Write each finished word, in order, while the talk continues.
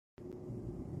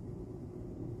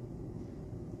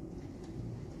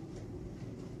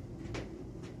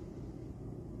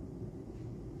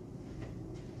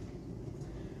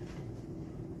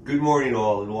Good morning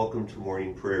all, and welcome to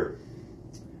morning prayer.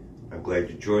 I'm glad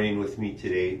you're joining with me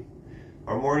today.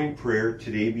 Our morning prayer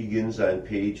today begins on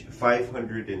page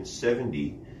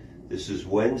 570. This is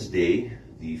Wednesday,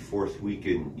 the fourth week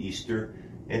in Easter,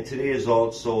 and today is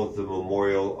also the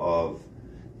memorial of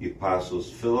the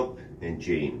apostles Philip and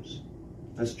James.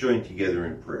 Let's join together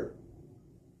in prayer.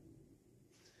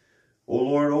 O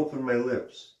Lord, open my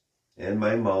lips, and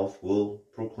my mouth will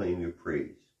proclaim your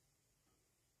praise.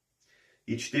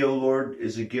 Each day, O Lord,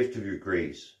 is a gift of your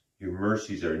grace. Your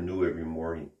mercies are new every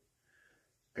morning.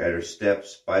 Guide our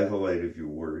steps by the light of your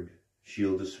word.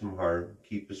 Shield us from harm.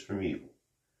 Keep us from evil.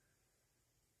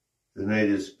 The night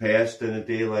is past and the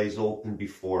day lies open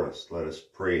before us. Let us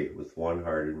pray with one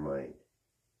heart and mind.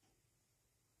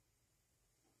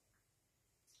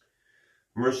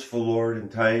 Merciful Lord, in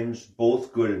times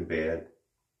both good and bad,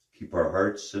 keep our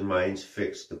hearts and minds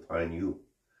fixed upon you.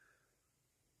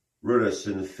 Root us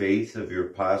in the faith of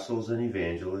your apostles and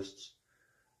evangelists,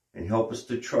 and help us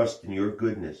to trust in your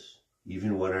goodness,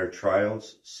 even when our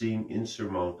trials seem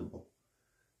insurmountable.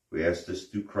 We ask this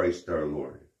through Christ our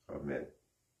Lord. Amen.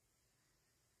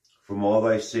 From all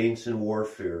thy saints in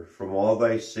warfare, from all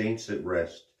thy saints at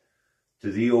rest,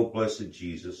 to thee, O blessed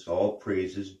Jesus, all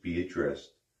praises be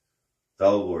addressed.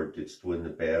 Thou, Lord, didst win the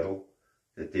battle,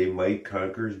 that they might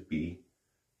conquerors be.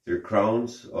 Their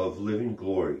crowns of living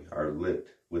glory are lit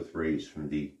with rays from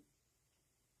thee.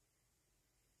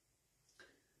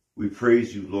 We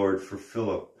praise you, Lord, for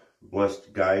Philip,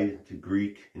 blessed guide to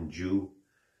Greek and Jew,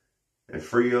 and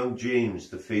for young James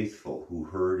the faithful, who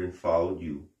heard and followed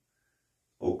you.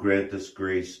 O grant us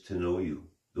grace to know you,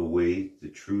 the way, the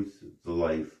truth, the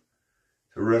life,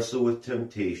 to wrestle with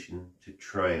temptation, to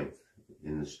triumph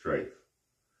in the strife.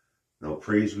 Now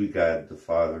praise we God the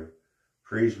Father,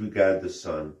 praise we God the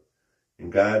Son,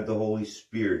 and God the Holy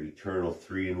Spirit, eternal,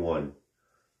 three in one,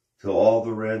 till all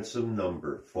the ransomed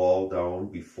number fall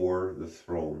down before the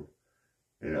throne,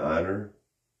 and honor,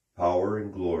 power,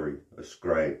 and glory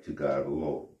ascribe to God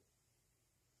alone.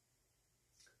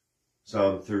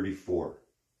 Psalm 34.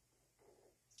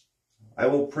 I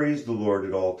will praise the Lord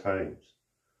at all times.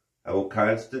 I will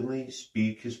constantly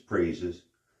speak his praises.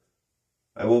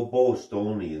 I will boast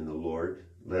only in the Lord.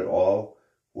 Let all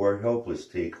who are helpless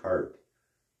take heart.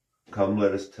 Come,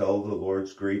 let us tell the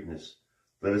Lord's greatness.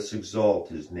 Let us exalt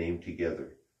his name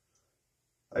together.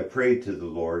 I prayed to the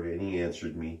Lord, and he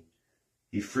answered me.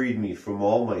 He freed me from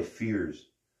all my fears.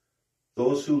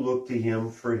 Those who look to him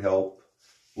for help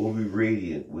will be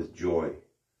radiant with joy.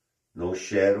 No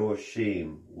shadow of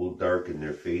shame will darken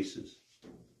their faces.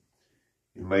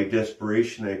 In my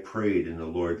desperation I prayed, and the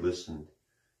Lord listened.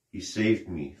 He saved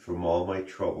me from all my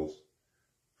troubles.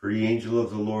 For the angel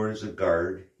of the Lord is a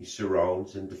guard. He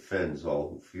surrounds and defends all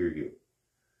who fear you.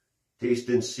 Taste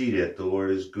and see that the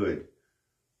Lord is good.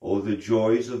 Oh, the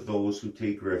joys of those who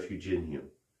take refuge in him.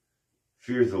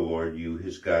 Fear the Lord, you,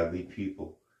 his godly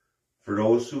people. For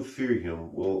those who fear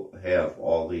him will have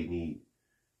all they need.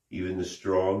 Even the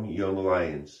strong young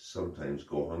lions sometimes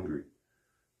go hungry.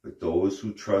 But those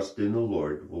who trust in the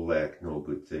Lord will lack no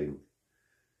good thing.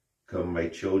 Come, my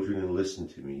children, and listen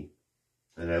to me,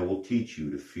 and I will teach you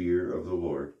the fear of the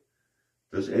Lord.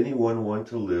 Does anyone want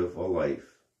to live a life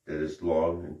that is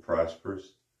long and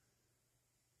prosperous?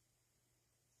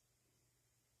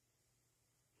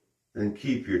 Then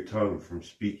keep your tongue from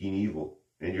speaking evil,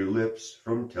 and your lips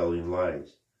from telling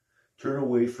lies. Turn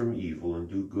away from evil and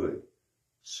do good.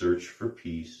 Search for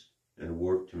peace and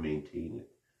work to maintain it.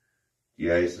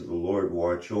 The eyes of the Lord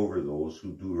watch over those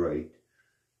who do right.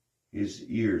 His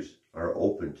ears are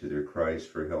open to their cries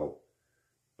for help.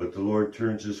 But the Lord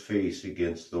turns his face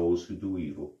against those who do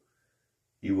evil.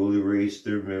 He will erase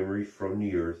their memory from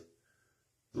the earth.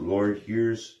 The Lord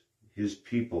hears his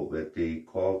people that they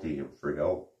call to him for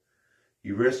help.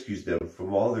 He rescues them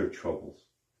from all their troubles.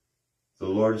 The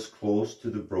Lord is close to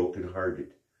the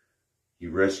brokenhearted. He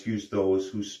rescues those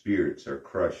whose spirits are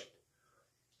crushed.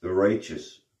 The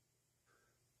righteous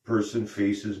person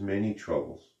faces many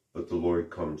troubles, but the Lord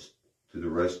comes to the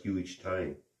rescue each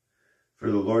time. For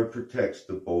the Lord protects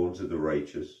the bones of the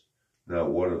righteous.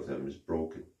 Not one of them is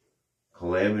broken.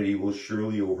 Calamity will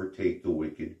surely overtake the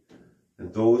wicked,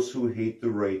 and those who hate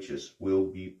the righteous will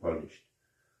be punished.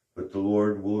 But the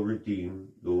Lord will redeem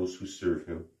those who serve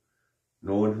him.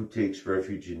 No one who takes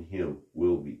refuge in him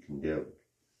will be condemned.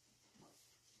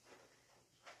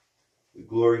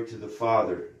 Glory to the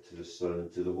Father, to the Son,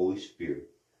 and to the Holy Spirit,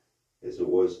 as it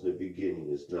was in the beginning,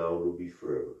 is now, and will be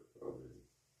forever. Amen.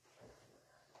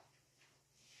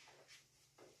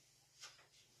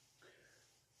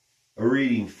 A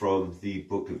reading from the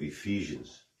book of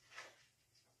Ephesians.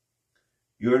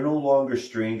 You are no longer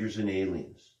strangers and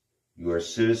aliens, You are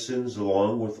citizens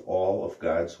along with all of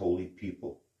God's holy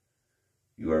people.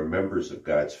 You are members of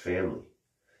God's family.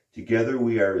 Together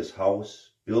we are his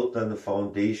house, built on the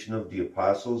foundation of the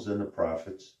apostles and the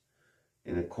prophets,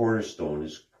 and the cornerstone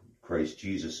is Christ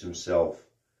Jesus himself.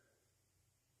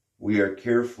 We are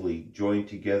carefully joined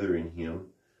together in him,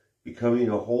 becoming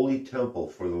a holy temple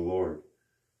for the Lord.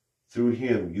 Through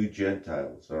him, you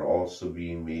Gentiles are also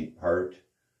being made part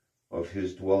of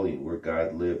his dwelling where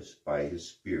God lives by his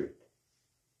Spirit.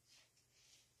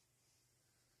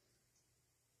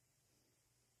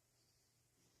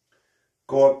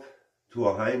 Go up to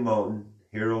a high mountain,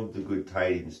 herald the good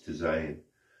tidings to Zion.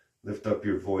 Lift up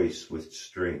your voice with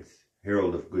strength,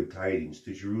 herald of good tidings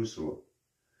to Jerusalem.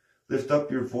 Lift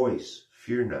up your voice,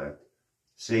 fear not.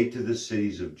 Say to the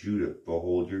cities of Judah,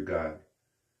 behold your God.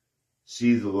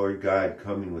 See the Lord God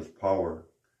coming with power,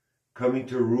 coming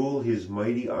to rule his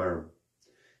mighty arm.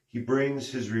 He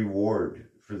brings his reward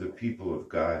for the people of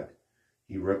God.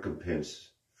 He recompense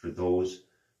for those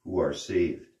who are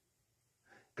saved.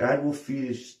 God will feed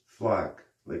his flock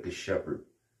like a shepherd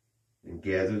and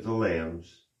gather the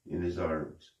lambs in his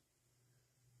arms.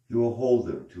 He will hold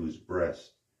them to his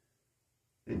breast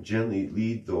and gently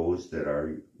lead those that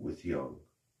are with young.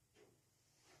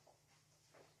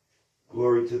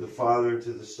 Glory to the Father, and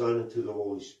to the Son, and to the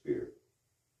Holy Spirit,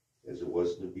 as it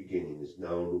was in the beginning, is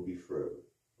now, and will be forever.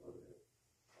 Amen.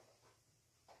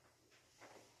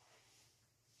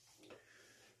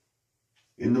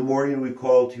 In the morning we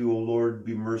call to you, O Lord,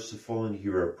 be merciful and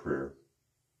hear our prayer.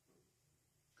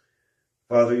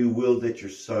 Father, you willed that your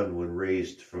Son, when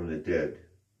raised from the dead,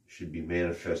 should be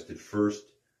manifested first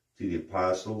to the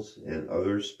apostles and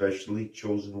other specially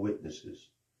chosen witnesses.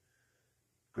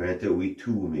 Grant that we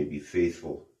too may be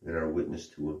faithful in our witness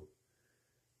to him.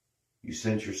 You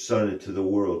sent your Son into the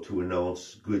world to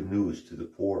announce good news to the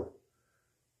poor.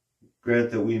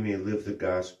 Grant that we may live the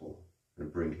gospel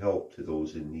and bring help to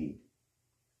those in need.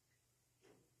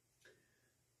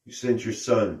 You sent your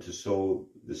Son to sow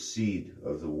the seed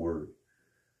of the word.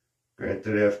 Grant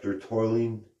that after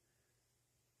toiling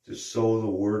to sow the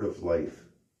word of life,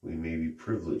 we may be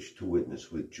privileged to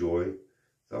witness with joy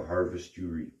the harvest you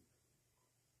reap.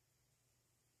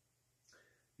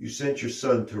 You sent your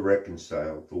Son to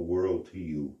reconcile the world to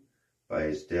you by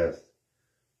his death.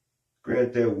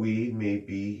 Grant that we may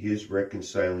be his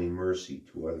reconciling mercy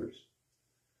to others.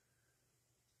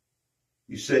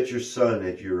 You set your Son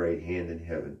at your right hand in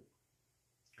heaven.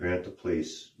 Grant a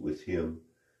place with him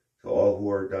to all who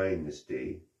are dying this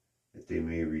day, that they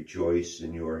may rejoice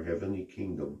in your heavenly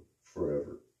kingdom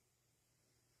forever.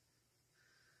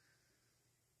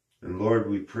 And Lord,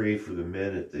 we pray for the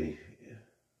men at the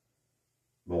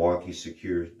Milwaukee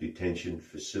Secure Detention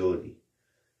Facility,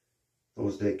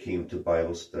 those that came to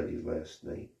Bible study last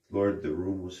night. Lord, the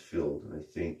room was filled, and I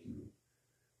thank you,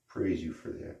 praise you for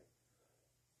that.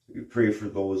 We pray for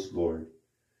those, Lord,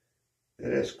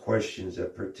 that asked questions,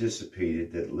 that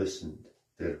participated, that listened,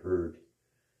 that heard,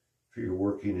 for your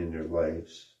working in their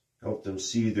lives. Help them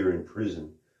see they're in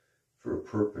prison for a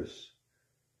purpose,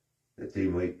 that they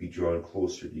might be drawn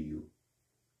closer to you.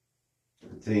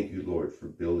 And thank you, Lord, for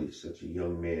Billy, such a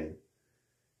young man,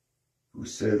 who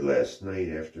said last night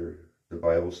after the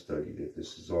Bible study that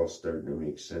this is all starting to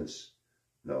make sense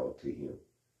now to him.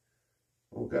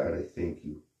 Oh God, I thank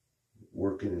you.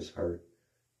 Work in his heart.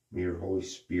 May your Holy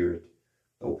Spirit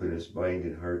open his mind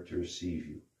and heart to receive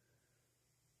you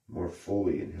more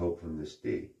fully, and help him this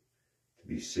day to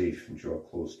be safe and draw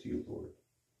close to you, Lord.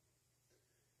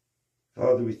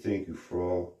 Father, we thank you for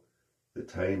all the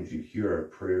times you hear our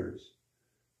prayers.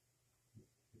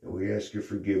 And we ask your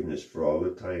forgiveness for all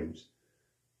the times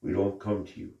we don't come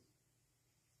to you.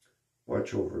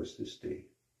 Watch over us this day.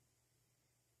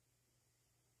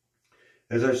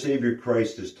 As our Savior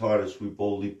Christ has taught us, we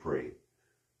boldly pray.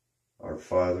 Our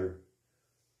Father,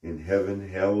 in heaven,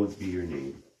 hallowed be your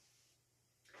name.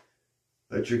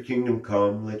 Let your kingdom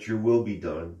come, let your will be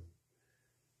done,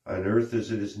 on earth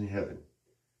as it is in heaven.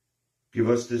 Give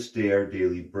us this day our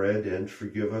daily bread, and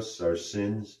forgive us our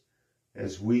sins,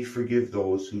 as we forgive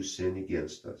those who sin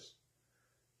against us.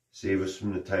 Save us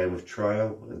from the time of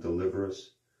trial, and deliver us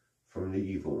from the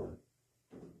evil one.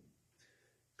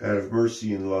 God of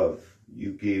mercy and love,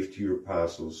 you gave to your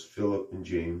apostles, Philip and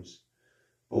James,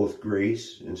 both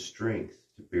grace and strength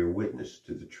to bear witness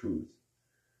to the truth.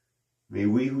 May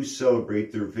we who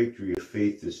celebrate their victory of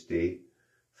faith this day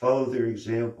follow their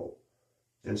example,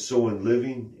 and so in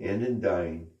living and in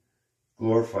dying,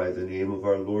 glorify the name of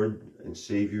our Lord and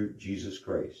Savior, Jesus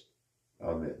Christ.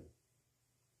 Amen.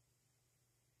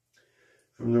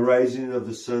 From the rising of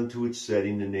the sun to its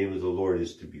setting, the name of the Lord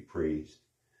is to be praised.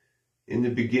 In the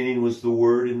beginning was the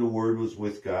Word, and the Word was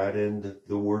with God, and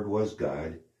the Word was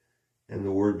God. And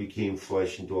the Word became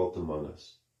flesh and dwelt among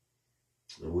us.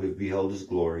 And we have beheld his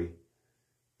glory,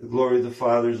 the glory of the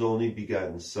Father's only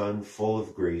begotten Son, full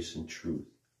of grace and truth.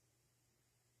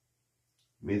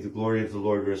 May the glory of the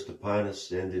Lord rest upon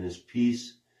us, and in his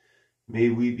peace may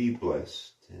we be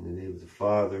blessed. In the name of the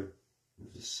Father, and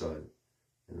of the Son,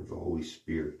 and of the Holy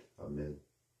Spirit. Amen.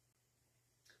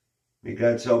 May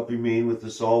God's help remain with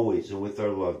us always and with our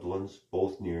loved ones,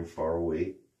 both near and far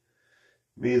away.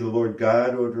 May the Lord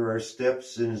God order our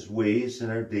steps in his ways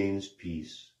and our day in his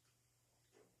peace.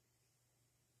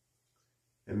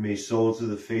 And may souls of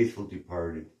the faithful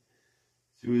departed,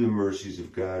 through the mercies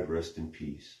of God, rest in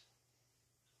peace.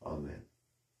 Amen.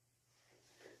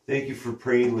 Thank you for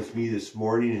praying with me this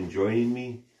morning and joining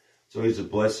me. It's always a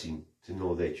blessing to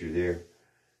know that you're there.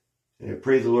 And I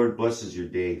pray the Lord blesses your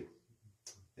day,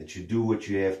 that you do what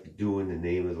you have to do in the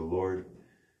name of the Lord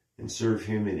and serve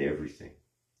him in everything.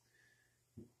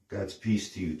 God's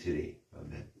peace to you today.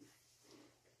 Amen.